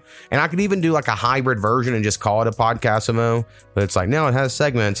Mo, and I could even do like a hybrid version and just call it a podcast of Mo. But it's like, no, it has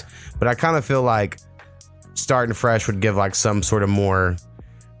segments. But I kind of feel like starting fresh would give like some sort of more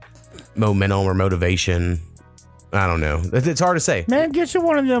momentum or motivation. I don't know. It's hard to say. Man, get you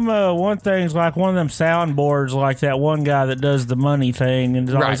one of them one things, like one of them soundboards, like that one guy that does the money thing, and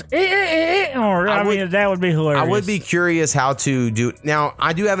always, I mean, that would be hilarious. I would be curious how to do. Now,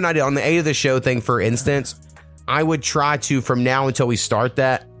 I do have an idea on the A of the show thing. For instance, I would try to, from now until we start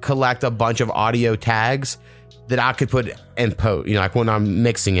that, collect a bunch of audio tags that I could put and post. You know, like when I'm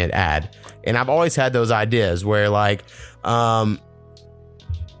mixing it, add. And I've always had those ideas where, like,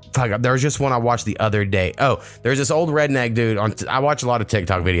 there was just one I watched the other day. Oh, there's this old redneck dude I watch a lot of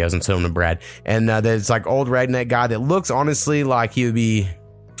TikTok videos and so to Brad. And there's like old redneck guy that looks honestly like he would be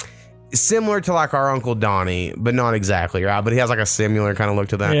similar to like our Uncle Donnie, but not exactly, right? But he has like a similar kind of look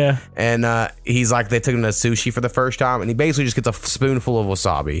to that. Yeah. And he's like, they took him to sushi for the first time, and he basically just gets a spoonful of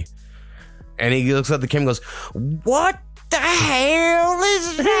wasabi. And he looks at the camera and goes, "What the hell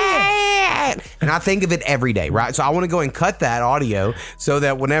is that?" And I think of it every day, right? So I want to go and cut that audio so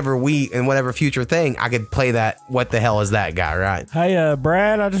that whenever in whatever future thing, I could play that, "What the hell is that guy?" Right? Hey,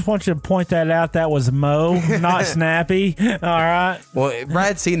 Brad, I just want you to point that out. That was Mo, not Snappy. All right. Well,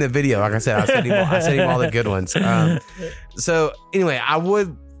 Brad's seen the video. Like I said, I sent him all the good ones. So anyway,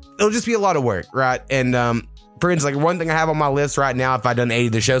 it'll just be a lot of work, right? And for instance, like one thing I have on my list right now, if I done 80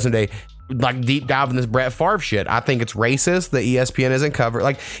 of the show someday, like deep dive in this Brett Favre shit. I think it's racist that ESPN isn't covered.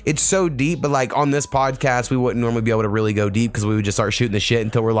 Like, it's so deep, but like on this podcast, we wouldn't normally be able to really go deep because we would just start shooting the shit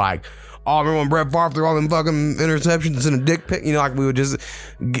until we're like, oh, remember when Brett Favre threw all them fucking interceptions in a dick pic? You know, like we would just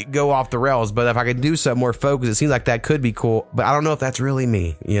go off the rails. But if I could do something more focused, it seems like that could be cool. But I don't know if that's really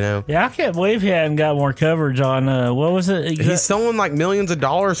me, you know? Yeah, I can't believe he hadn't got more coverage on, what was it? He's stolen like millions of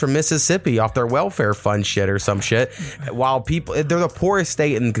dollars from Mississippi off their welfare fund shit or some shit. While they're the poorest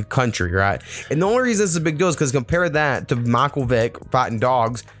state in the country, right? And the only reason this is a big deal is because compare that to Michael Vick fighting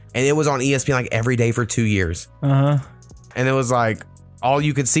dogs, and it was on ESPN like every day for 2 years. Uh-huh. And it was like, all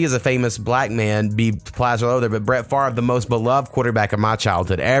you could see is a famous black man be plastered over there. But Brett Favre, the most beloved quarterback of my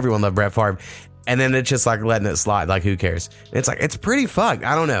childhood. Everyone loved Brett Favre. And then it's just like letting it slide. Like, who cares? And it's like, it's pretty fucked.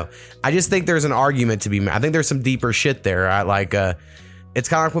 I don't know. I just think there's an argument to be made. I think there's some deeper shit there. Right? Like, it's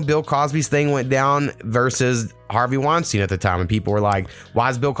kind of like when Bill Cosby's thing went down versus Harvey Weinstein at the time. And people were like,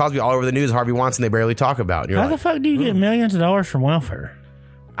 why is Bill Cosby all over the news? Harvey Weinstein, they barely talk about. And how the fuck do you get millions of dollars from welfare?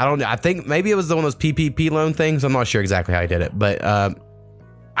 I don't know. I think maybe it was one of those PPP loan things. I'm not sure exactly how he did it. But,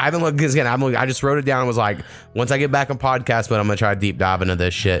 I haven't looked again. I just wrote it down and was like, once I get back on podcast, but I'm gonna try to deep dive into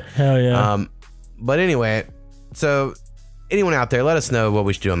this shit. Hell yeah. But anyway, so anyone out there, let us know what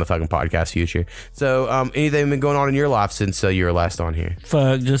we should do on the fucking podcast future. So anything been going on in your life since you were last on here?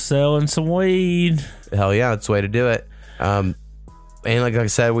 Fuck, just selling some weed. Hell yeah, that's the way to do it. And like I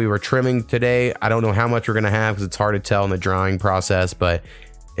said, we were trimming today. I don't know how much we're gonna have because it's hard to tell in the drying process, but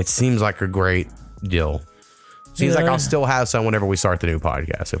it seems like a great deal. Seems like I'll still have some whenever we start the new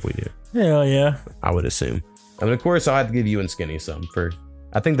podcast, if we do. Hell yeah. I would assume. I mean, of course, I'll have to give you and Skinny some for...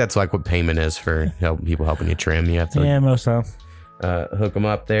 I think that's like what payment is for people helping you trim. You have to most of hook them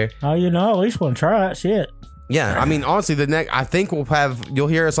up there. Oh, you know, at least want to try it. Shit. Yeah, I mean, honestly, I think you'll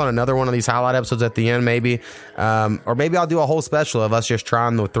hear us on another one of these highlight episodes at the end, maybe. Or maybe I'll do a whole special of us just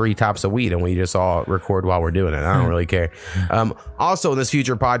trying the 3 types of weed and we just all record while we're doing it. I don't really care. Also, in this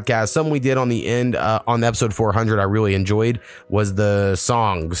future podcast, something we did on the end, on episode 400, I really enjoyed was the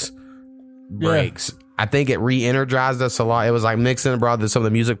songs breaks. I think it re-energized us a lot. It was like mixing and brought to some of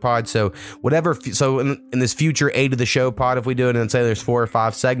the music pods. So whatever. So in this future 8 of the show pod, if we do it and say there's 4 or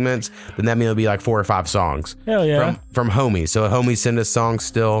 5 segments, then that means it'll be like 4 or 5 songs. Hell yeah. From homies. So homies send us songs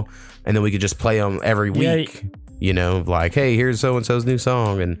still, and then we could just play them every week. You know, like, hey, here's so-and-so's new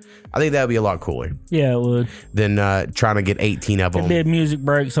song. And I think that would be a lot cooler. Yeah, it would. Than trying to get 18 of them. It'd be a music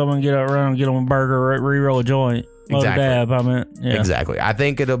break. Someone get around, get on a burger, re-roll a joint. Exactly. Dab, I meant. Yeah. Exactly. I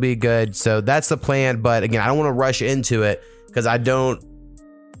think it'll be good. So that's the plan. But again, I don't want to rush into it because a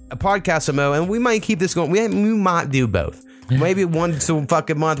podcast of Mo, and we might keep this going. We might do both. Maybe once a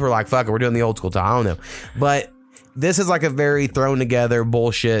fucking month, we're like, fuck it, we're doing the old school time. I don't know. But this is like a very thrown together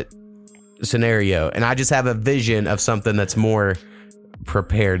bullshit scenario. And I just have a vision of something that's more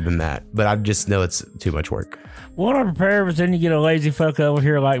prepared than that. But I just know it's too much work. Well, I'm prepared, but then you get a lazy fuck over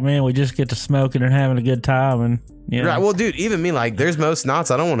here like, man, we just get to smoking and having a good time. And right. Well, dude, even me, like, there's most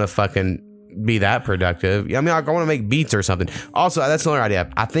nights I don't want to fucking be that productive. I mean, like, I want to make beats or something. Also, that's another idea.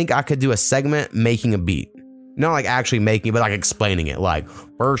 I think I could do a segment making a beat. Not like actually making it, but like explaining it. Like,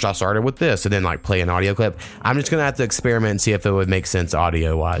 first I started with this and then like play an audio clip. I'm just going to have to experiment and see if it would make sense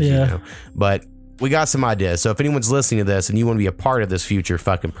audio-wise, you know. But we got some ideas. So if anyone's listening to this and you want to be a part of this future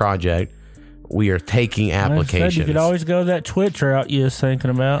fucking project, we are taking applications. You could always go that Twitch route you was thinking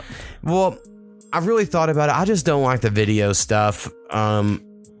about. Well, I've really thought about it. I just don't like the video stuff. I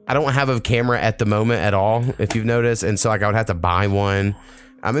don't have a camera at the moment at all, if you've noticed. And so like I would have to buy one.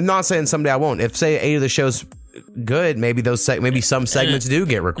 I'm not saying someday I won't. If say 8 of the shows good, maybe some segments do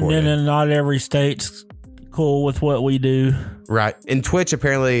get recorded. And then not every state's cool with what we do. Right. In Twitch,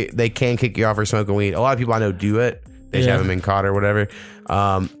 apparently they can kick you off for smoking weed. A lot of people I know do it. They just haven't been caught or whatever.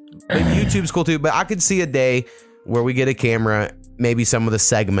 YouTube's cool too, but I could see a day where we get a camera, maybe some of the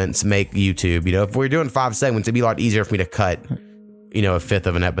segments make YouTube. You know, if we're doing 5 segments, it'd be a lot easier for me to cut, you know, a 5th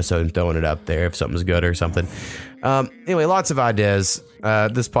of an episode and throwing it up there if something's good or something. Anyway, lots of ideas.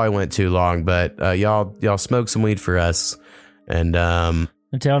 This probably went too long, but y'all smoke some weed for us. And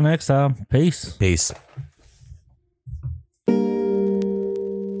until next time, peace. Peace.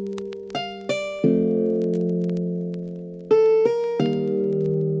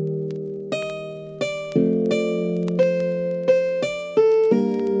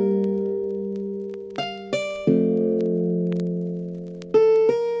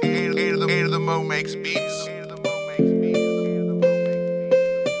 Makes beats.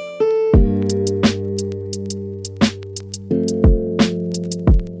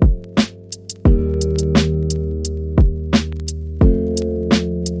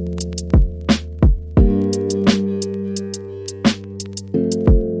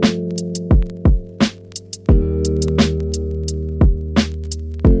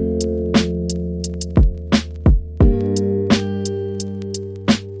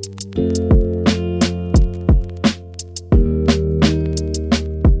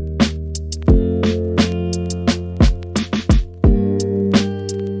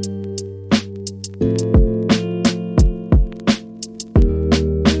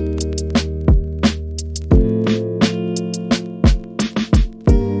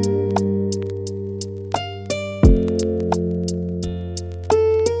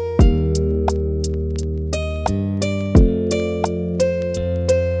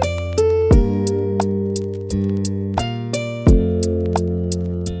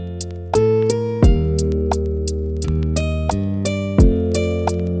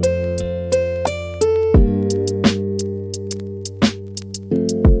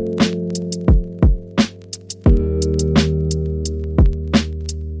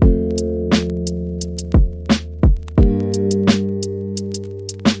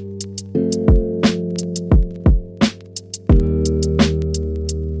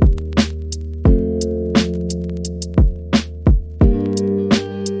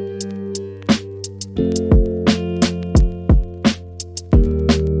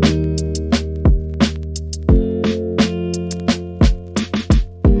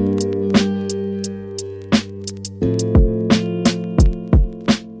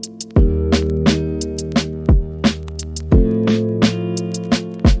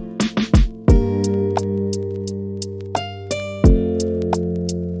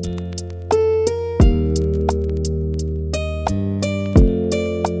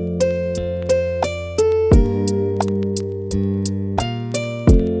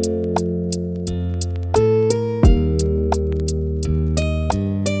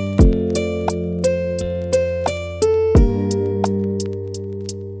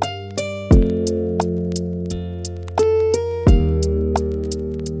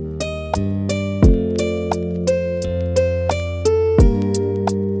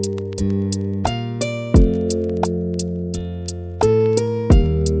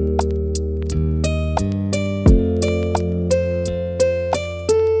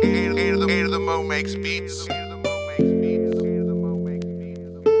 Mo Makes Beats.